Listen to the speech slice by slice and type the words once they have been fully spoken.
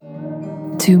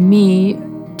To me,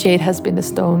 jade has been a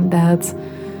stone that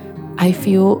I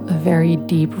feel a very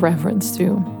deep reverence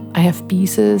to. I have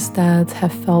pieces that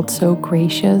have felt so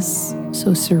gracious,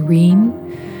 so serene,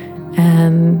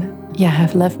 and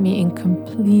have left me in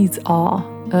complete awe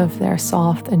of their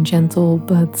soft and gentle,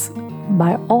 but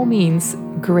by all means,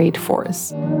 great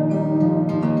force.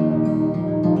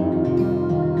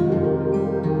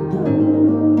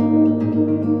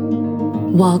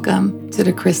 Welcome to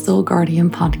the Crystal Guardian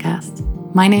podcast.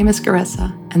 My name is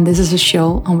Caressa, and this is a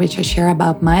show on which I share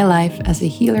about my life as a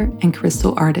healer and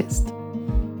crystal artist.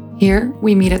 Here,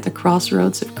 we meet at the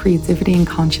crossroads of creativity and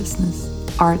consciousness,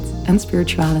 art and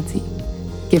spirituality,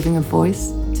 giving a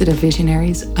voice to the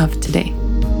visionaries of today.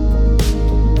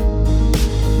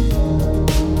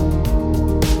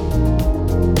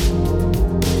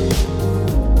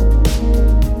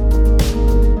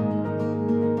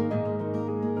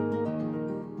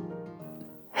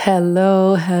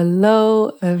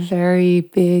 Hello, a very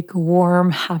big,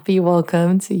 warm, happy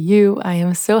welcome to you. I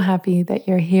am so happy that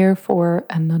you're here for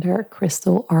another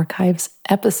Crystal Archives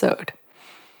episode.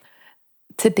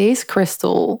 Today's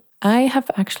crystal, I have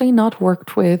actually not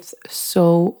worked with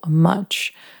so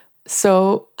much.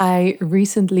 So I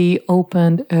recently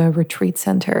opened a retreat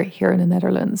center here in the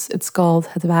Netherlands. It's called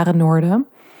Het Ware Noorden.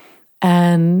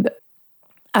 And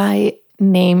I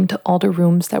named all the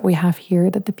rooms that we have here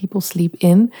that the people sleep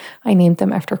in. I named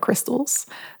them after crystals.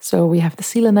 So we have the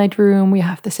selenite room, we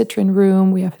have the citron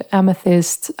room, we have the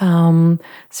amethyst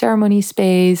ceremony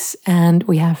space, and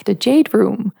we have the jade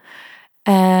room.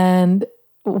 And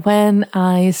when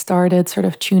I started sort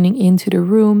of tuning into the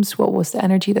rooms, what was the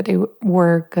energy that they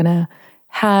were gonna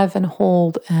have and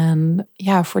hold? And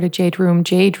for the jade room,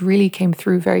 jade really came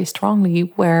through very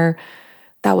strongly, where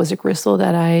that was a crystal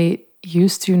that I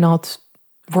used to not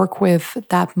work with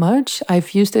that much.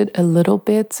 I've used it a little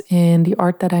bit in the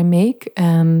art that I make,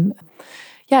 and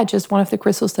just one of the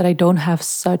crystals that I don't have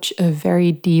such a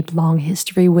very deep, long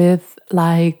history with,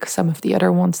 like some of the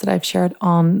other ones that I've shared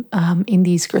on in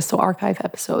these Crystal Archive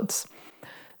episodes.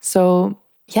 So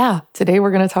today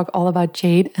we're going to talk all about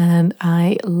jade, and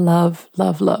I love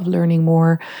learning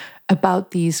more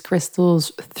about these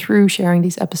crystals through sharing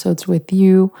these episodes with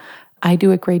you. I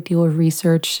do a great deal of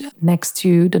research next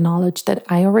to the knowledge that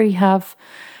I already have.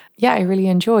 I really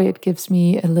enjoy it. It gives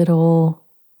me a little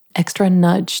extra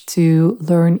nudge to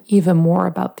learn even more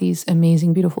about these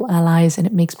amazing, beautiful allies, and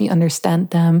it makes me understand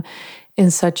them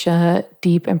in such a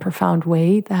deep and profound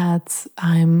way that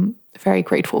I'm very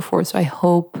grateful for. So I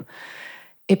hope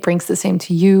it brings the same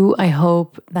to you. I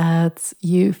hope that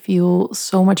you feel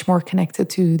so much more connected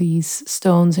to these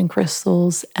stones and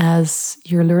crystals as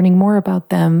you're learning more about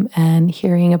them and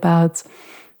hearing about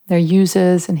their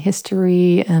uses and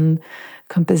history and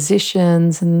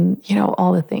compositions and,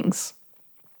 all the things.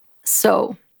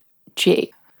 So,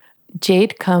 jade.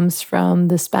 Jade comes from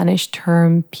the Spanish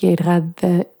term piedra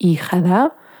de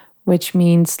hijada, which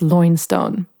means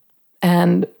loinstone.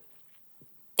 And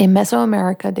in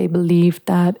Mesoamerica, they believed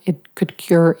that it could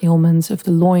cure ailments of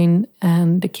the loin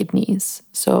and the kidneys,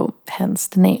 so hence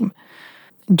the name.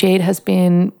 Jade has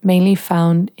been mainly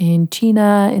found in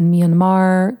China, in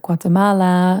Myanmar,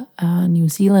 Guatemala, New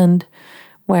Zealand,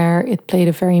 where it played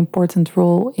a very important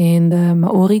role in the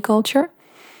Maori culture.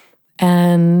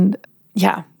 And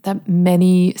that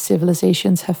many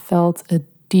civilizations have felt a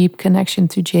deep connection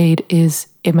to jade is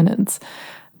imminent.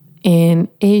 In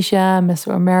Asia,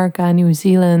 Mesoamerica, New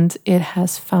Zealand, it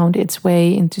has found its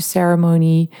way into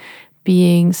ceremony,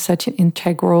 being such an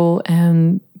integral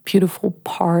and beautiful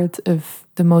part of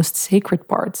the most sacred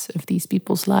parts of these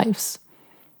people's lives.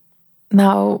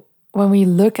 Now, when we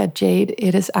look at jade,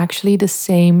 it is actually the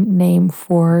same name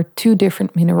for two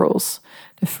different minerals.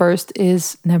 The first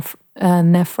is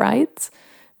nephrite,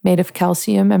 made of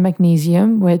calcium and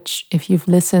magnesium, which, if you've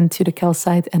listened to the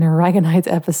calcite and aragonite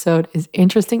episode, is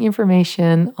interesting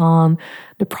information on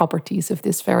the properties of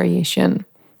this variation,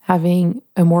 having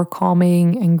a more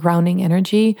calming and grounding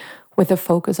energy with a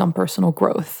focus on personal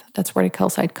growth. That's where the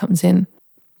calcite comes in.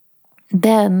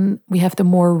 Then we have the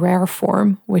more rare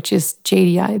form, which is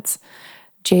jadeite.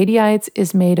 Jadeite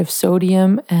is made of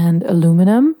sodium and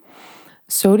aluminum.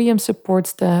 Sodium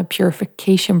supports the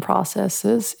purification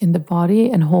processes in the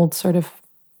body and holds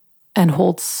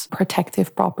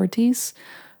protective properties.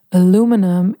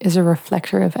 Aluminum is a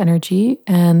reflector of energy,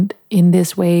 and in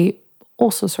this way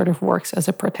also sort of works as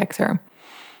a protector.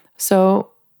 So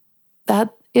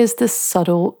that is the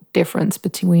subtle difference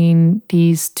between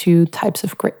these two types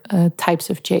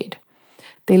of jade.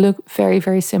 They look very,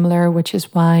 very similar, which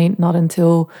is why not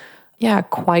until yeah,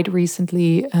 quite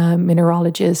recently, a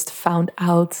mineralogist found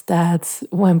out that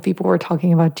when people were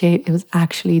talking about jade, it was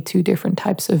actually two different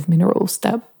types of minerals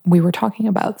that we were talking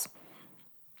about.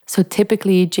 So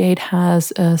typically, jade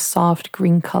has a soft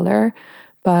green color,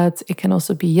 but it can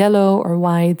also be yellow or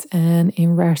white. And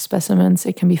in rare specimens,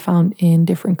 it can be found in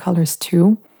different colors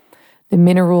too. The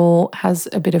mineral has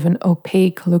a bit of an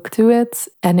opaque look to it,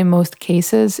 and in most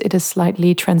cases, it is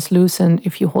slightly translucent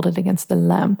if you hold it against the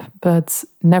lamp, but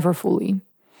never fully.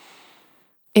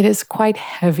 It is quite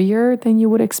heavier than you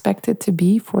would expect it to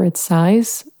be for its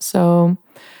size. So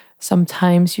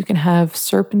sometimes you can have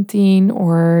serpentine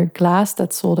or glass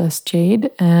that's sold as jade,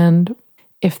 and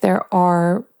if there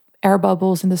are air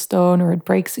bubbles in the stone, or it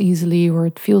breaks easily, or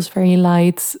it feels very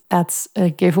light, that's a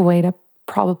giveaway that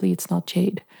probably it's not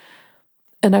jade.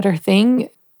 Another thing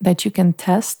that you can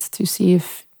test to see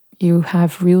if you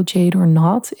have real jade or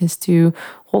not is to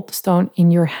hold the stone in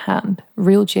your hand.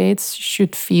 Real jades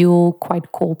should feel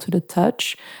quite cold to the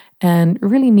touch and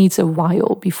really needs a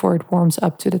while before it warms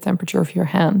up to the temperature of your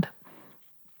hand.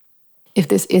 If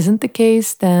this isn't the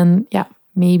case, then yeah,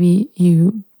 maybe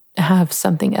you have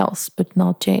something else, but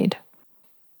not jade.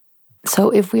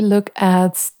 So if we look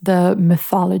at the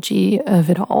mythology of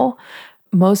it all,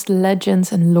 most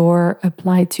legends and lore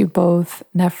apply to both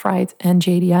nephrite and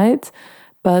jadeite,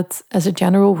 but as a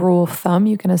general rule of thumb,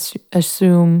 you can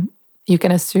assume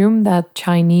that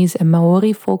Chinese and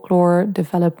Maori folklore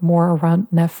developed more around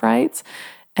nephrite,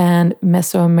 and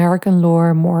Mesoamerican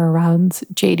lore more around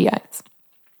jadeite,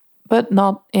 but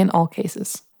not in all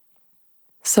cases.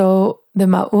 So the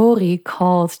Maori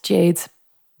called jade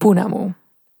punamu.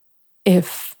 I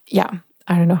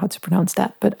don't know how to pronounce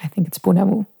that, but I think it's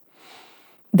punamu.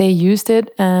 They used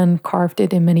it and carved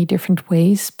it in many different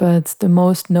ways, but the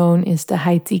most known is the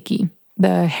haitiki,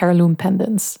 the heirloom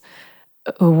pendants.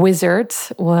 A wizard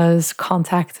was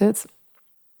contacted.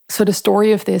 So the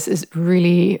story of this is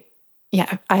really,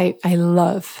 I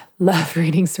love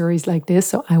reading stories like this,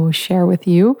 so I will share with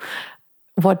you.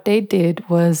 What they did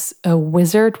was a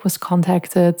wizard was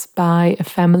contacted by a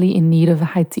family in need of a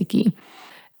haitiki.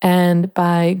 And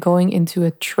by going into a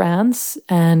trance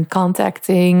and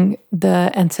contacting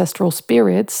the ancestral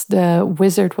spirits, the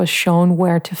wizard was shown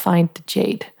where to find the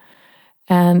jade.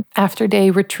 And after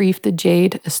they retrieved the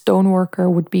jade, a stoneworker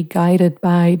would be guided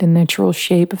by the natural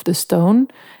shape of the stone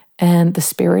and the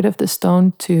spirit of the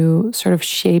stone to sort of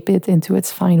shape it into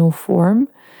its final form.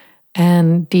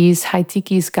 And these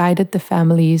haitikis guided the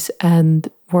families and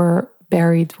were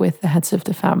buried with the heads of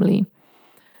the family.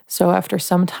 So after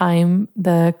some time,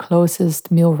 the closest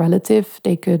male relative,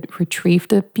 they could retrieve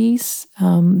the piece.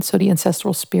 So the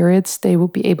ancestral spirits, they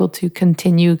would be able to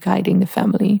continue guiding the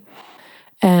family.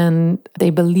 And they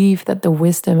believe that the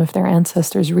wisdom of their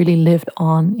ancestors really lived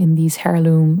on in these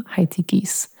heirloom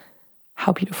haitikis.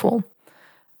 How beautiful.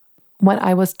 When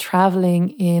I was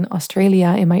traveling in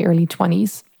Australia in my early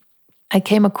 20s, I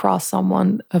came across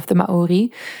someone of the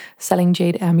Maori selling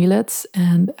jade amulets,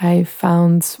 and I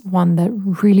found one that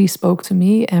really spoke to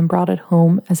me and brought it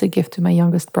home as a gift to my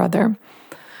youngest brother.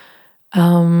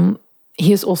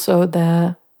 He is also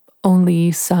the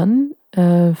only son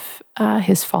of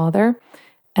his father.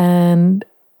 And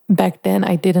back then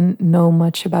I didn't know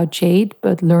much about jade,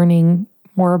 but learning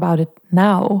more about it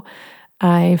now,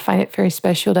 I find it very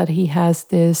special that he has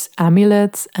this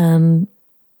amulet, and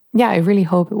I really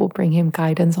hope it will bring him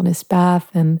guidance on his path.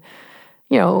 And,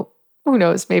 who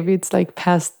knows, maybe it's like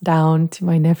passed down to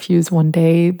my nephews one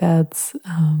day. That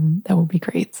would be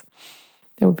great.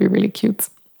 That would be really cute.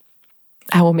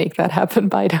 I will make that happen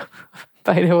by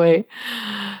the way.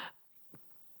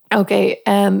 Okay,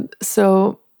 and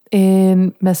so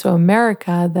in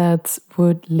Mesoamerica, that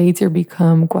would later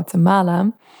become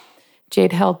Guatemala,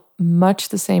 jade held much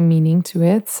the same meaning to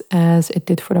it as it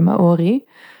did for the Maori.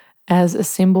 As a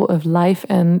symbol of life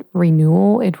and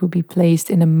renewal, it would be placed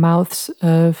in the mouths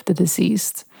of the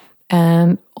deceased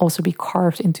and also be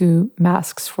carved into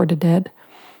masks for the dead.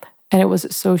 And it was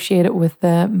associated with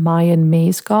the Mayan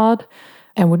maize god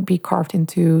and would be carved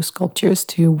into sculptures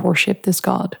to worship this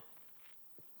god.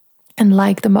 And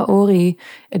like the Maori,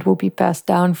 it will be passed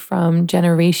down from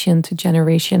generation to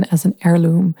generation as an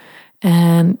heirloom.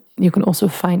 And you can also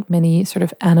find many sort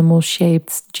of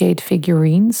animal-shaped jade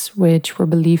figurines, which were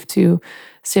believed to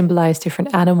symbolize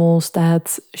different animals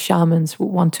that shamans would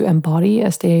want to embody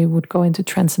as they would go into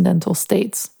transcendental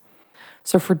states.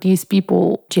 So for these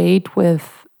people, jade,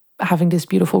 with having this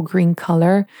beautiful green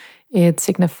color, it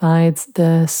signified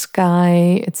the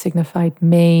sky, it signified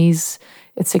maize,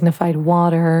 it signified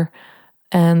water,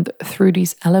 and through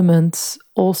these elements,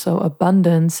 also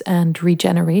abundance and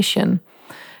regeneration.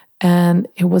 And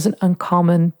it wasn't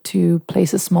uncommon to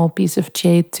place a small piece of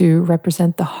jade to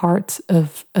represent the heart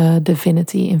of a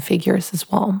divinity in figures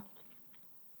as well.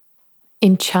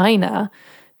 In China,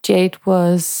 jade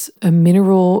was a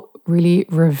mineral really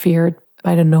revered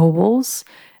by the nobles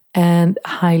and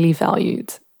highly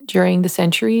valued. During the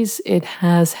centuries, it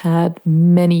has had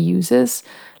many uses,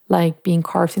 like being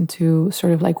carved into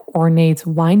sort of like ornate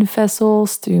wine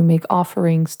vessels to make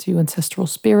offerings to ancestral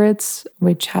spirits,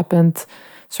 which happened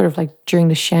sort of like during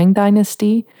the Shang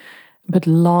dynasty. But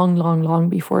long, long, long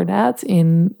before that,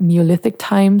 in Neolithic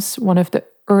times, one of the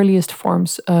earliest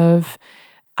forms of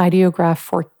ideograph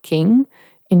for king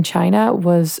in China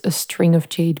was a string of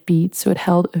jade beads. So it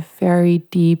held a very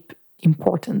deep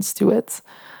importance to it.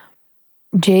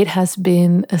 Jade has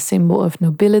been a symbol of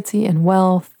nobility and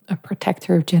wealth, a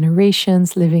protector of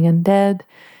generations, living and dead.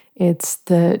 It's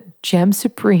the gem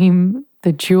supreme,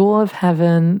 the jewel of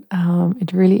heaven.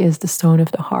 It really is the stone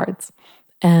of the heart.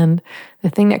 And the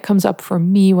thing that comes up for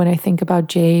me when I think about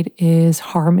jade is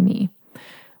harmony.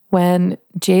 When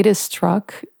jade is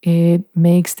struck, it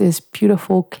makes this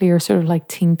beautiful, clear, sort of like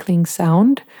tinkling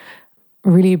sound,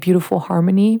 really beautiful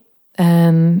harmony.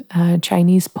 And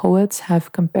Chinese poets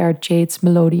have compared jade's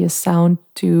melodious sound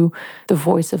to the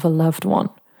voice of a loved one,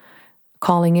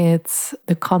 calling it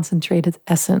the concentrated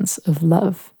essence of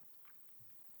love.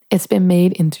 It's been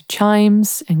made into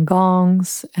chimes and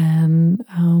gongs and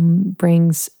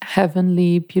brings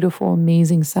heavenly, beautiful,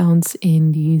 amazing sounds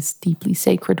in these deeply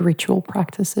sacred ritual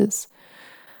practices.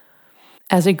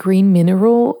 As a green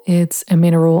mineral, it's a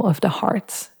mineral of the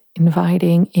heart,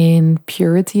 inviting in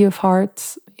purity of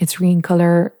heart. Its green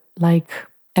color, like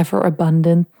ever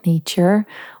abundant nature,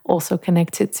 also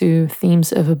connected to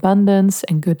themes of abundance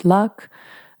and good luck,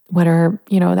 whether,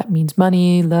 that means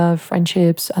money, love,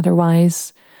 friendships,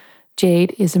 otherwise.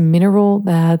 Jade is a mineral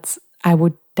that I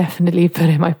would definitely put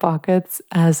in my pocket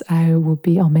as I would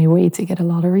be on my way to get a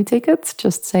lottery ticket,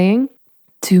 just saying.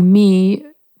 To me,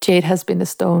 jade has been a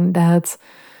stone that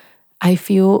I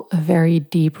feel a very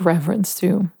deep reverence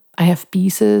to. I have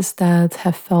pieces that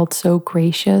have felt so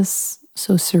gracious,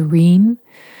 so serene,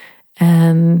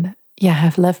 and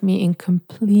have left me in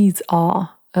complete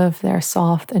awe of their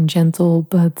soft and gentle,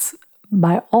 but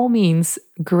by all means,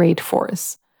 great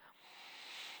force.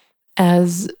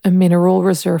 As a mineral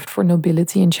reserved for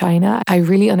nobility in China, I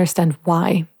really understand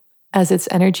why, as its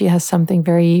energy has something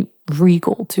very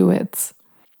regal to it.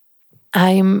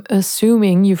 I'm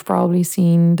assuming you've probably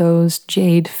seen those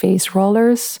jade face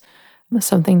rollers,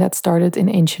 something that started in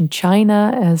ancient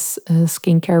China as a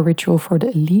skincare ritual for the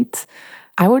elite.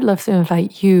 I would love to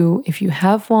invite you, if you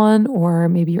have one, or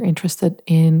maybe you're interested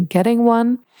in getting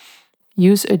one,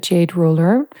 use a jade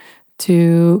roller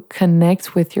to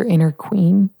connect with your inner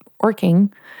queen or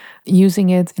king, using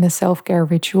it in a self-care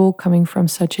ritual coming from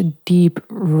such a deep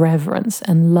reverence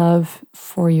and love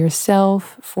for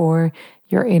yourself, for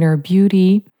your inner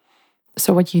beauty.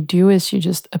 So what you do is you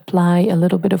just apply a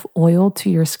little bit of oil to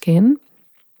your skin.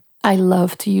 I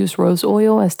love to use rose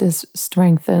oil as this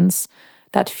strengthens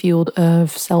that field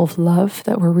of self-love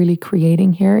that we're really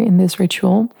creating here in this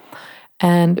ritual.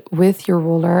 And with your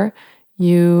roller,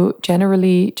 you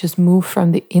generally just move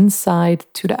from the inside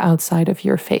to the outside of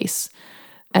your face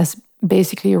as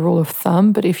basically a rule of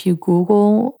thumb. But if you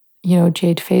Google,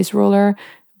 jade face roller,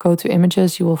 go to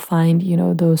images, you will find,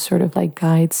 those sort of like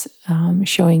guides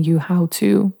showing you how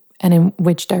to and in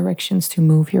which directions to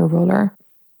move your roller.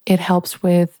 It helps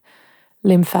with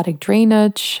lymphatic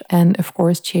drainage. And of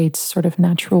course, jade's sort of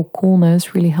natural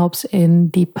coolness really helps in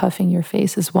deep puffing your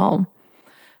face as well.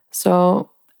 So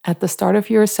at the start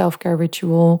of your self-care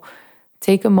ritual,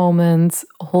 take a moment,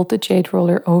 hold the jade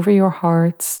roller over your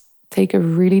heart, take a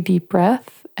really deep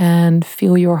breath and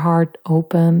feel your heart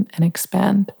open and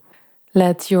expand.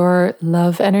 Let your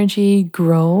love energy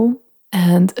grow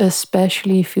and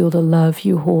especially feel the love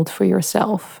you hold for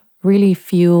yourself. Really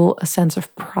feel a sense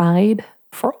of pride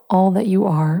for all that you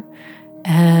are.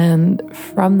 And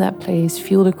from that place,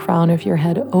 feel the crown of your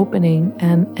head opening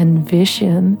and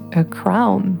envision a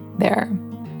crown there.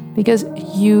 Because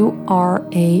you are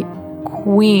a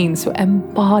queen. So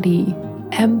embody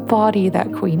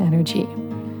that queen energy.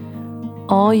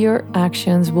 All your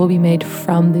actions will be made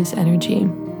from this energy,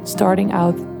 starting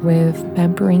out with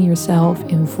pampering yourself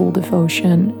in full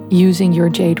devotion using your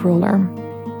jade roller.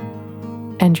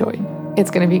 Enjoy.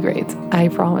 It's going to be great. I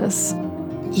promise.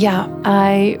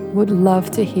 I would love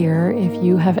to hear if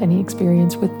you have any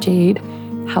experience with jade,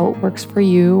 how it works for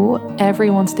you.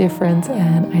 Everyone's different,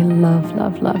 and I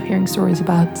love hearing stories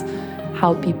about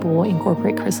how people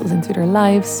incorporate crystals into their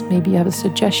lives. Maybe you have a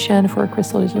suggestion for a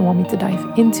crystal that you want me to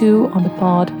dive into on the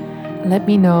pod. let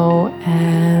me know,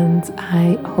 and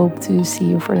I hope to see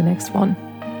you for the next one.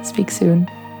 Speak soon.